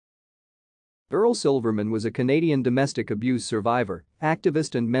Earl Silverman was a Canadian domestic abuse survivor,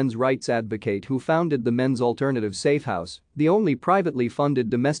 activist and men's rights advocate who founded the Men's Alternative Safe House, the only privately funded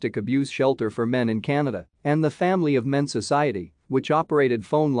domestic abuse shelter for men in Canada, and the Family of Men Society, which operated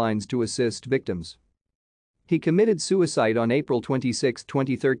phone lines to assist victims. He committed suicide on April 26,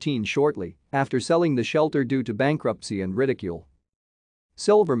 2013 shortly after selling the shelter due to bankruptcy and ridicule.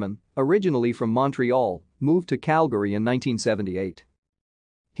 Silverman, originally from Montreal, moved to Calgary in 1978.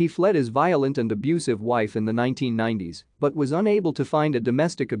 He fled his violent and abusive wife in the 1990s but was unable to find a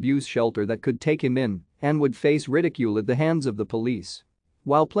domestic abuse shelter that could take him in and would face ridicule at the hands of the police.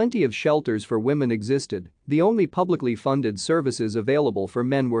 While plenty of shelters for women existed, the only publicly funded services available for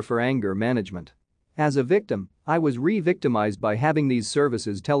men were for anger management. As a victim, I was re-victimized by having these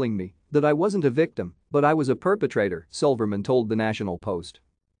services telling me that I wasn't a victim, but I was a perpetrator, Silverman told the National Post.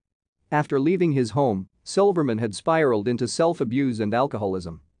 After leaving his home, Silverman had spiraled into self-abuse and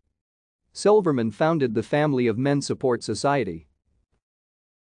alcoholism. Silverman founded the Family of Men Support Society.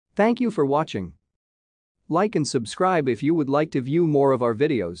 Thank you for watching. Like and subscribe if you would like to view more of our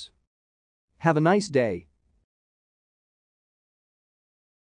videos. Have a nice day.